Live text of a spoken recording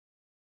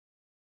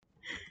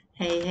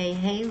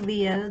Hey,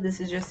 Leo,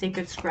 this is your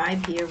sacred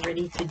scribe here,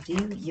 ready to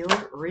do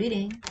your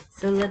reading.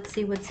 So let's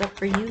see what's up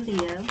for you,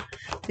 Leo.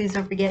 Please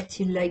don't forget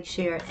to like,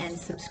 share, and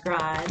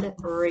subscribe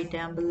right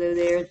down below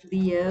there,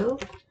 Leo.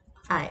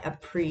 I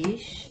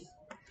appreciate.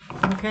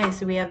 Okay,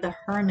 so we have the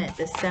Hermit,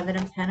 the Seven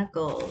of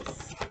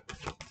Pentacles.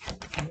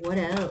 What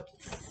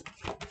else?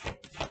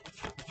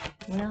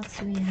 What else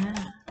do we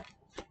have?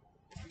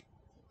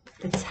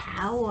 The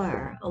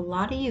Tower. A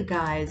lot of you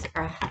guys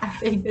are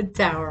having a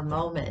Tower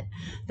moment.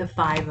 The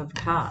Five of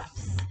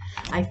Cups.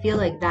 I feel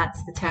like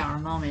that's the Tower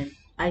moment.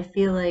 I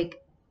feel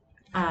like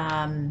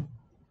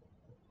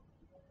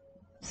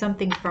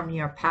something from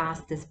your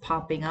past is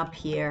popping up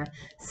here.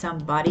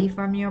 Somebody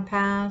from your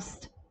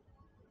past.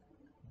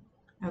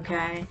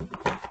 Okay.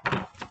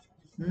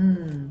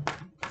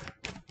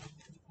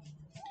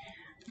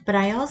 But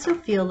I also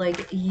feel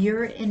like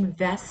you're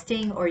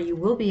investing, or you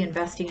will be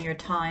investing your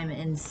time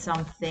in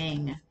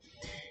something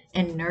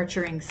and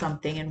nurturing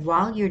something. And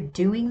while you're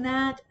doing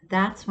that,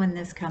 that's when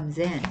this comes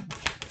in.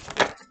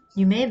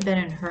 You may have been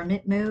in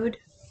hermit mode.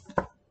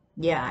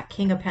 Yeah,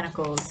 King of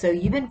Pentacles. So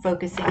you've been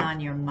focusing on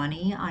your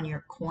money, on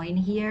your coin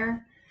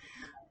here.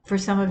 For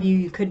some of you,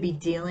 you could be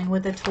dealing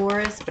with a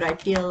Taurus, but I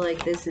feel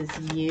like this is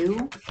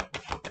you.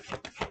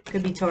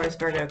 Could be Taurus,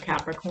 Virgo,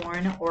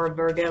 Capricorn, or a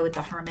Virgo with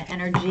the hermit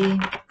energy.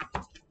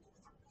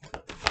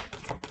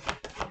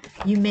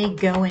 You may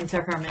go into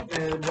hermit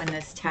mode when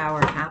this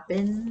Tower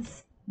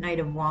happens. Knight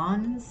of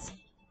Wands.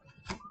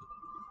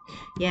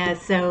 Yeah,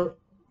 so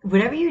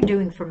whatever you're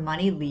doing for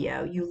money,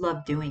 Leo, you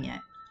love doing it.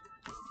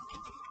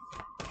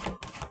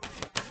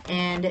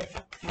 And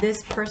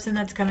this person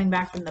that's coming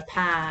back from the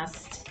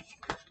past,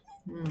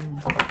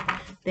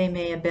 they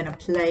may have been a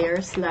player /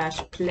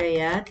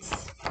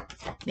 playette.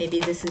 Maybe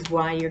this is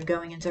why you're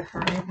going into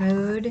hermit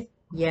mode.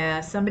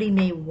 Yeah, somebody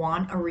may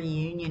want a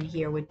reunion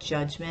here with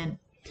Judgment.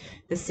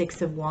 The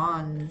Six of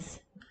Wands.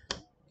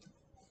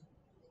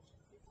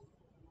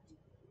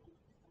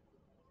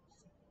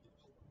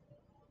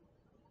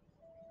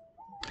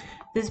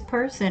 This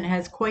person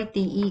has quite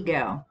the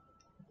ego.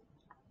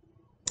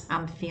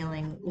 I'm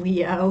feeling,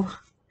 Leo.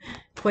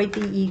 Quite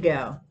the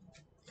ego.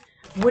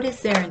 What is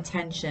their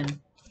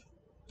intention?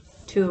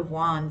 Two of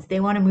Wands. They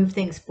want to move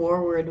things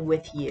forward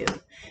with you.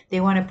 They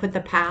want to put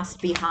the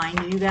past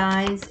behind you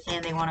guys,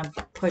 and they want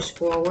to push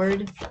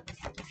forward.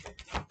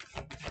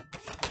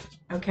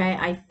 Okay,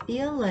 I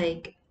feel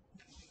like,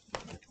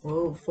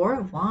 whoa, Four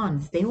of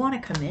Wands. They want a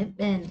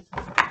commitment.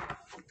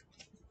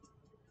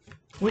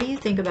 What do you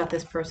think about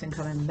this person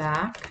coming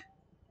back?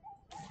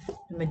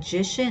 The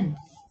Magician.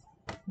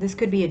 This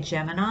could be a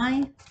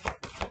Gemini.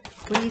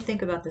 What do you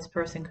think about this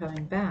person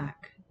coming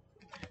back?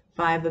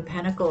 Five of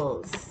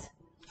Pentacles.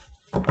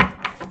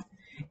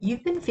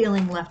 You've been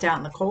feeling left out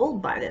in the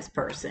cold by this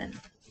person.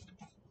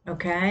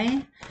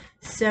 Okay?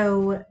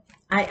 So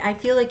I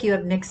feel like you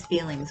have mixed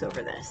feelings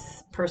over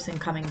this person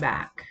coming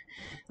back.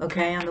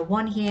 Okay? On the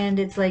one hand,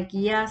 it's like,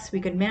 yes, we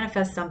could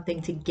manifest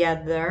something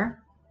together.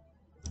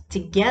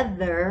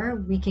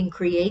 Together, we can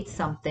create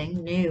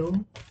something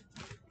new.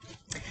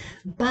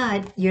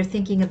 But you're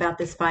thinking about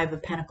this Five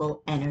of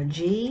Pentacles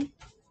energy.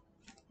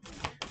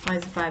 Why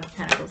is the Five of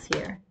Pentacles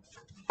here?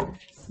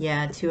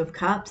 Yeah, Two of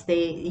Cups.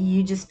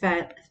 You just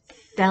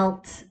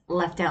felt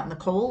left out in the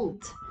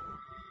cold.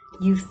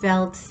 You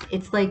felt,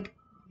 it's like,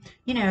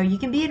 you know, you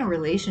can be in a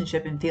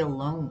relationship and feel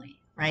lonely,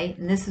 right?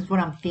 And this is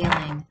what I'm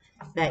feeling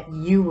that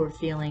you were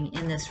feeling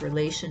in this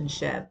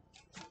relationship.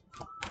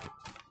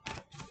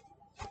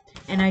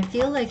 And I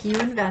feel like you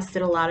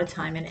invested a lot of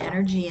time and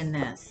energy in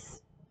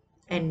this.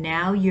 And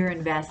now you're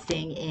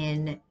investing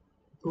in,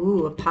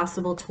 a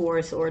possible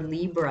Taurus or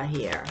Libra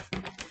here.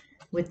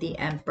 With the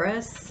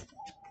Empress.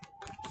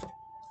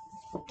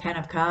 Ten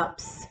of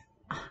Cups.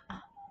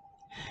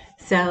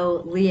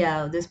 So,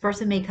 Leo, this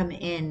person may come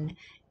in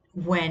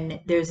when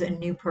there's a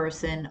new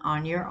person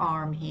on your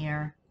arm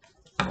here.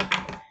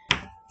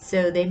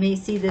 So they may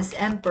see this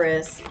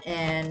Empress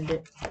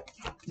and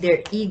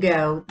their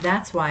ego.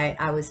 That's why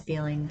I was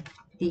feeling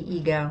the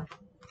ego.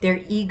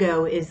 Their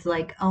ego is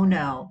like, oh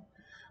no,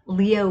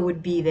 Leo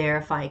would be there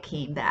if I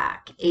came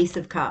back. Ace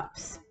of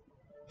Cups.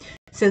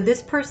 So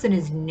this person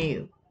is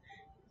new.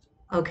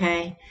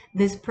 Okay?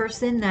 This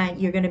person that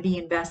you're going to be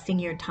investing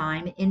your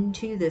time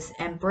into, this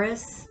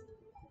Empress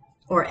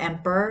or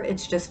Emperor,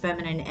 it's just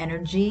feminine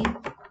energy.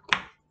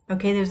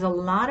 Okay, there's a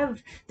lot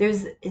of,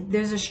 there's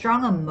a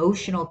strong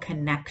emotional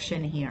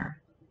connection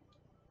here.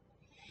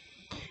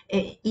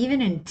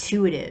 Even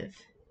intuitive.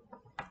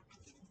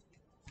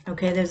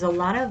 Okay, there's a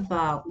lot of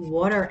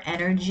water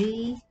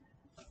energy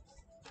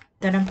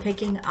that I'm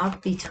picking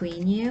up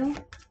between you.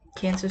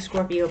 Cancer,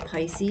 Scorpio,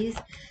 Pisces.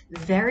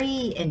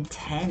 Very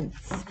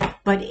intense,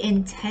 but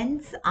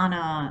intense on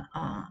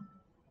a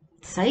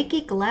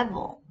psychic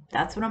level.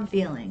 That's what I'm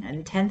feeling.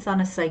 Intense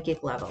on a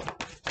psychic level.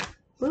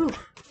 Oof.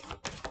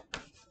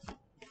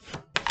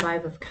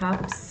 Five of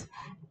Cups.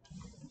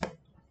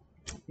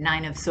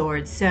 Nine of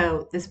Swords.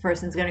 So this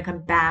person's going to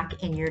come back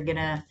and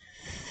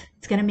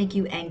it's going to make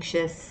you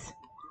anxious.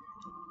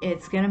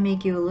 It's going to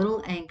make you a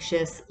little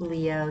anxious,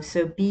 Leo,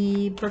 so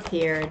be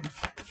prepared.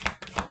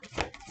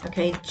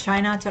 Okay, try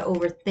not to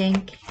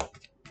overthink.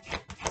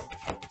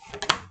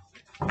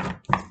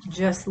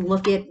 Just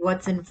look at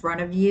what's in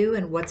front of you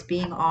and what's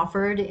being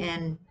offered,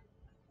 and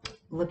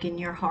look in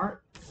your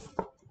heart.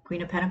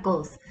 Queen of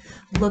Pentacles.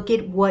 Look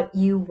at what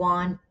you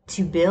want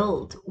to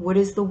build. What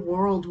is the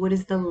world? What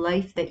is the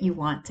life that you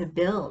want to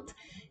build?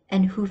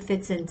 And who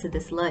fits into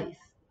this life?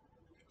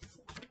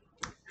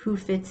 Who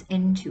fits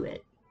into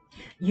it?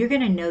 You're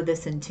going to know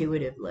this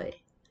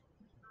intuitively.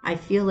 I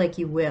feel like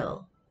you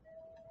will.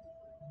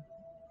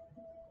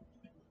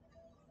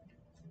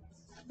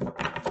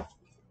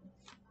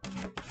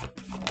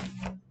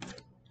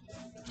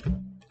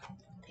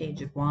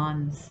 Page of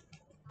Wands.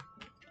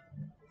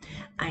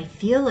 I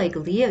feel like,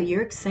 Leo,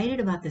 you're excited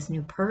about this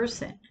new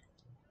person.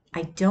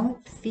 I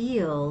don't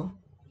feel,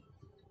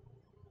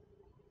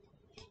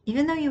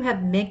 even though you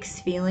have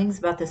mixed feelings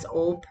about this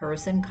old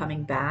person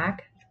coming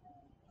back,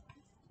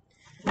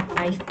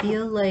 I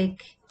feel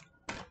like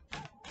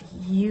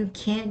you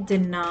can't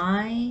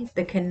deny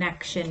the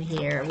connection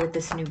here with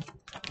this new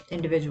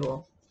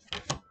individual.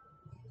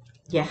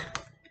 Yeah.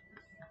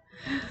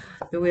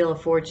 The Wheel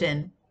of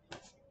Fortune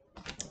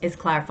is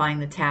clarifying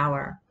the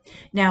Tower.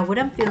 Now, what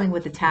I'm feeling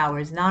with the Tower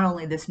is not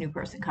only this new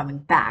person coming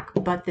back,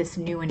 but this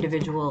new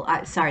individual,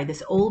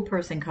 this old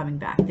person coming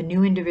back, the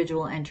new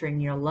individual entering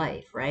your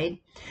life,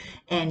 right?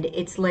 And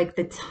it's like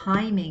the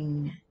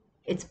timing,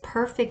 it's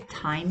perfect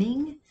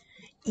timing,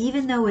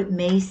 even though it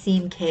may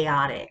seem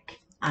chaotic.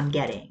 I'm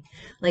getting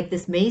like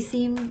this may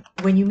seem,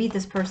 when you meet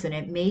this person,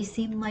 it may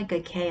seem like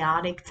a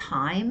chaotic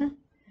time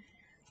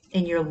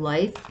in your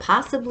life,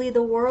 possibly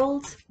the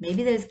world.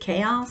 Maybe there's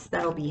chaos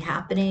that'll be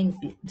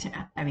happening.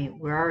 I mean,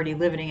 we're already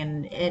living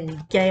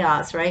in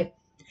chaos, right?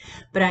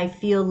 But I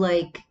feel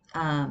like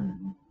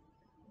in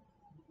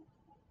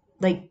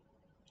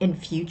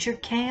future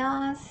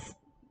chaos,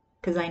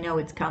 because I know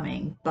it's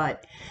coming,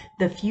 but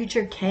the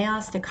future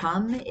chaos to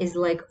come is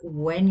like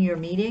when you're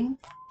meeting.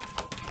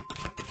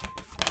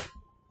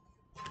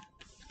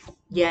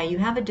 Yeah, you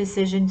have a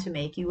decision to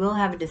make. You will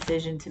have a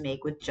decision to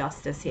make with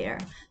Justice here.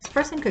 This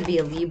person could be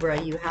a Libra.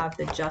 You have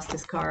the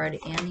Justice card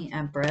and the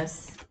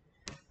Empress,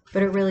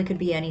 but it really could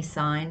be any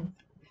sign.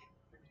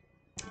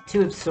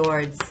 Two of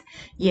Swords.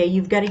 Yeah,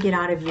 you've got to get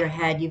out of your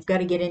head. You've got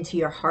to get into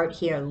your heart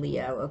here,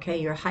 Leo, okay?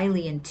 You're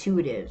highly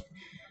intuitive.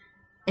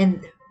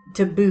 And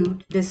to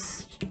boot,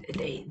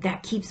 that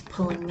keeps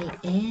pulling me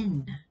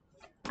in.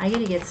 I got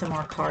to get some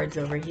more cards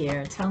over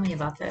here. Tell me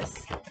about this.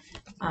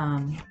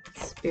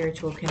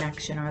 Spiritual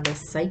connection or the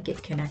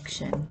psychic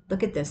connection.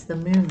 Look at this, the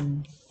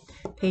Moon,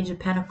 Page of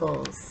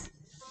Pentacles.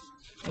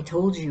 I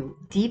told you,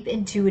 deep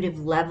intuitive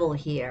level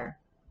here.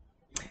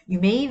 You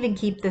may even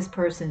keep this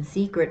person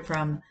secret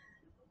from,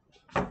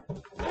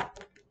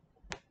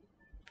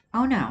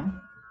 oh no,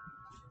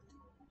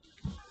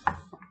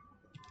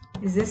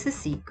 is this a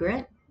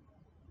secret?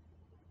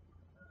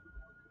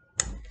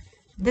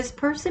 This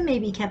person may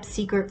be kept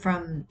secret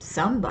from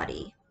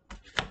somebody,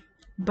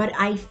 but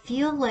I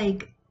feel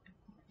like,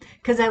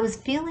 because I was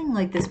feeling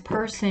like this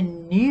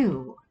person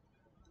knew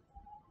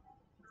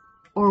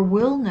or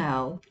will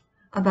know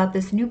about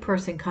this new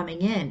person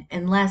coming in,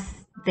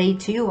 unless they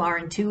too are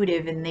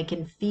intuitive and they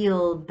can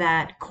feel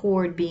that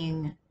cord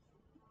being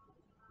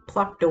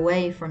plucked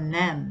away from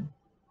them.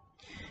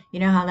 You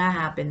know how that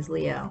happens,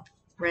 Leo,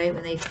 right?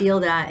 When they feel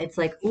that, it's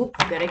like, oop,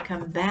 gotta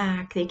come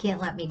back. They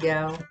can't let me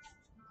go.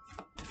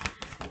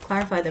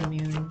 Clarify the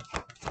Moon.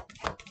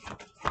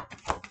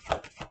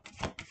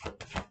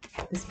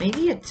 This may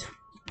be a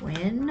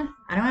twin.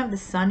 I don't have the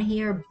Sun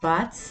here,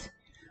 but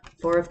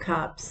Four of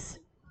Cups.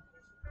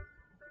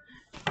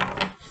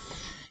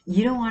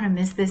 You don't want to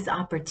miss this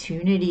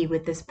opportunity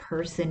with this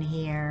person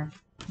here.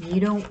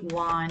 You don't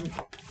want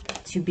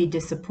to be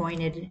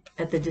disappointed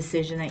at the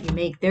decision that you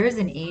make. There is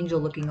an angel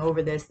looking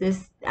over this.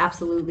 This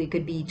absolutely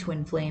could be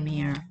twin flame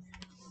here.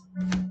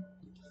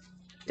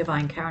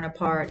 Divine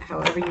counterpart,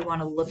 however you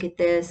want to look at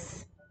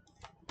this.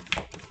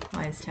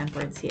 Why is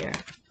Temperance here?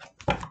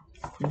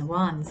 Queen of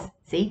Wands.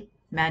 See?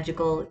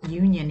 Magical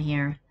union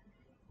here.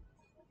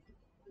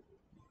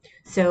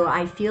 So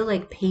I feel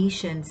like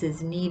patience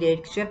is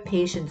needed, because you have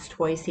patience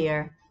twice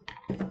here,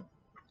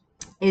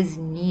 is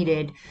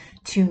needed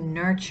to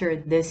nurture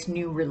this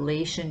new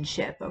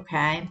relationship,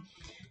 okay?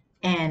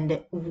 And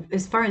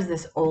as far as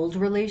this old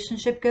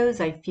relationship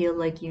goes, I feel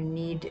like you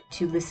need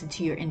to listen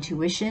to your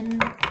intuition.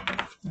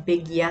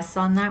 Big yes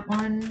on that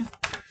one.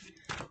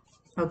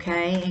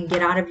 Okay, and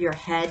get out of your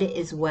head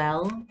as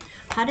well.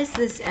 How does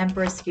this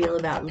Empress feel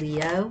about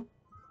Leo?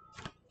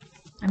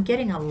 I'm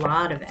getting a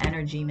lot of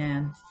energy,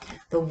 man.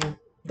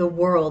 The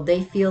world,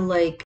 they feel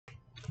like,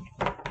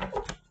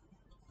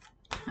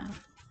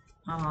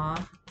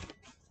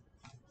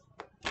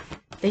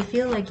 they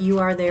feel like you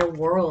are their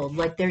world,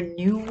 like their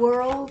new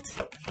world,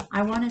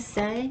 I want to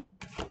say.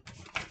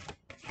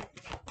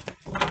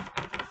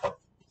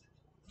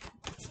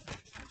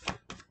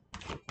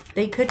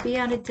 They could be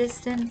at a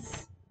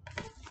distance.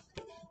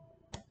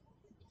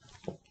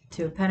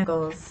 Two of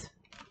Pentacles.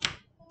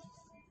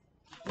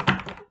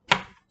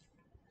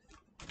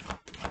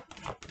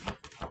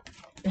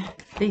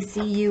 They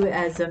see you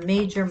as a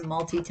major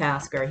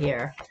multitasker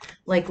here.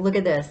 Like, look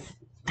at this.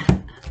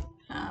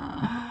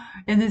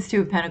 And this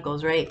Two of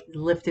Pentacles, right?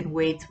 Lifted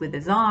weights with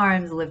his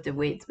arms, lifted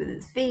weights with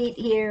his feet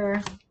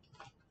here.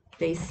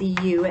 They see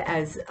you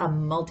as a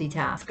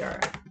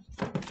multitasker.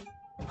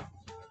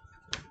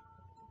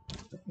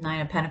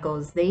 Nine of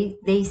Pentacles.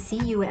 They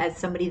see you as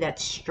somebody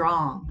that's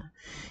strong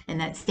and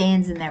that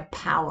stands in their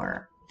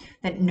power,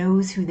 that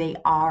knows who they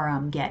are,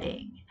 I'm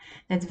getting.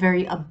 That's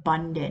very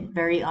abundant,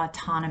 very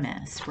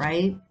autonomous,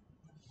 right?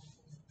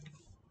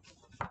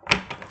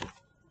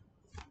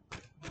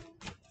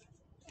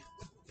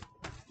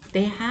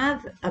 They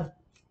have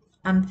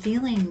I'm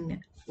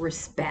feeling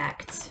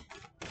respect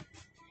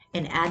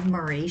and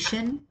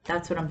admiration.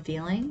 That's what I'm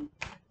feeling.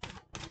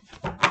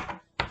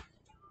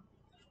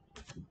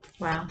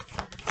 Wow.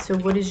 So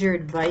what is your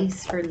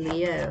advice for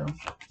Leo?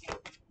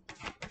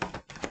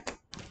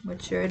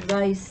 What's your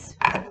advice?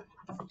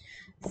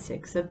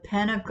 Six of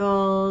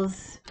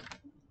Pentacles.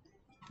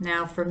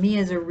 Now, for me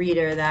as a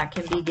reader, that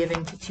can be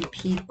given to two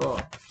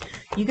people.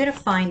 You got to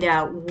find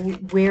out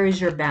where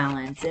is your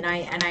balance. And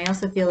I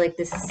also feel like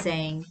this is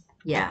saying,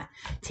 yeah,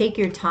 take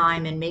your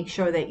time and make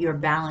sure that you're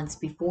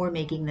balanced before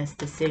making this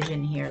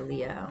decision here,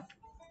 Leo.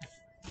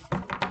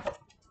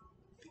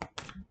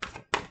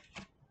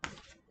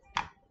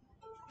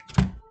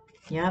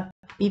 Yep.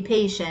 Be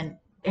patient.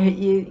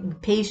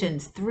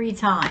 Patience 3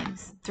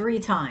 times. 3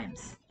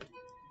 times.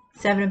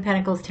 Seven of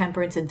Pentacles,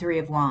 Temperance, and Three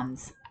of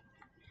Wands.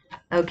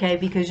 Okay,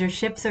 because your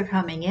ships are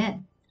coming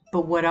in.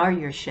 But what are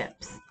your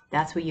ships?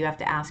 That's what you have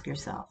to ask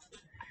yourself.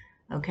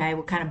 Okay,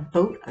 what kind of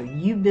boat are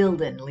you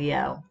building,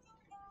 Leo?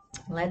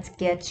 Let's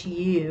get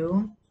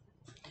you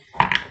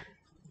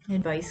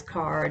advice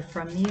card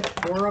from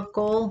the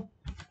Oracle.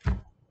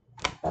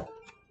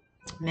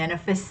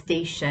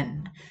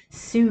 Manifestation.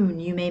 Soon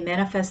you may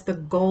manifest the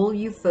goal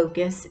you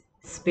focus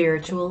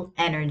spiritual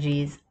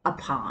energies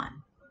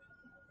upon.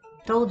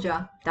 Told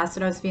ya. That's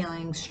what I was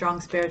feeling.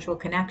 Strong spiritual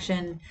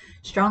connection.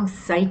 Strong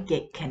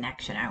psychic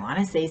connection. I want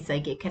to say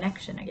psychic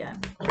connection again.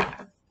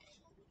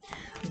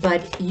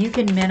 But you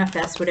can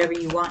manifest whatever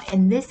you want.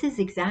 And this is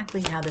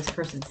exactly how this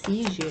person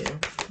sees you,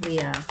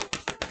 Leo.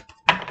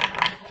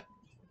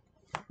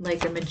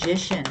 Like a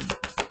magician.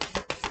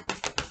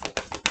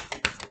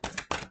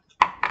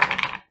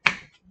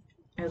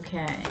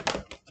 Okay.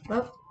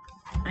 Oh,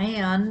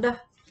 and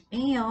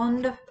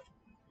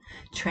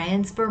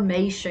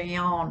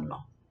transformation.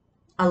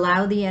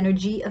 Allow the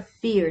energy of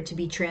fear to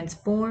be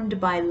transformed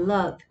by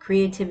love,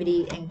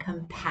 creativity, and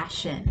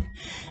compassion.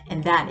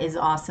 And that is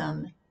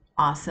awesome,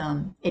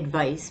 awesome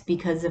advice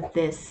because of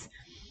this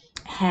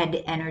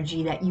head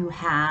energy that you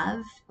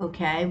have,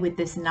 okay, with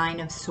this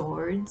Nine of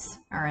Swords,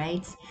 all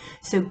right?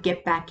 So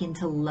get back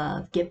into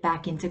love, get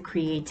back into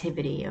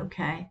creativity,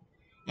 okay,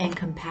 and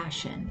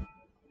compassion.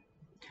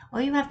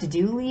 All you have to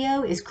do,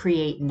 Leo, is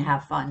create and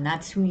have fun.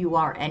 That's who you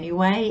are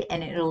anyway,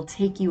 and it'll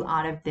take you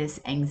out of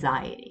this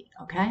anxiety,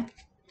 okay?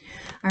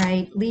 All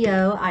right,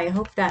 Leo, I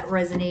hope that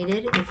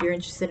resonated. If you're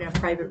interested in a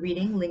private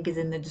reading, link is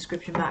in the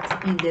description box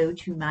below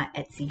to my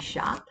Etsy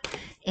shop.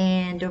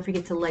 And don't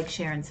forget to like,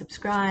 share, and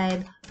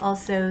subscribe.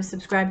 Also,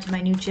 subscribe to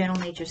my new channel,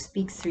 Nature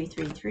Speaks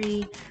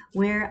 333,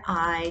 where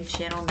I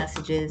channel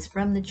messages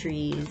from the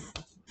trees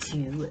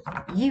to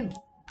you,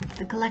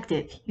 the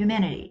collective,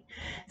 humanity.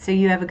 So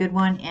you have a good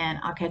one, and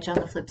I'll catch you on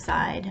the flip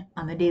side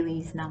on the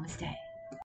dailies. Namaste.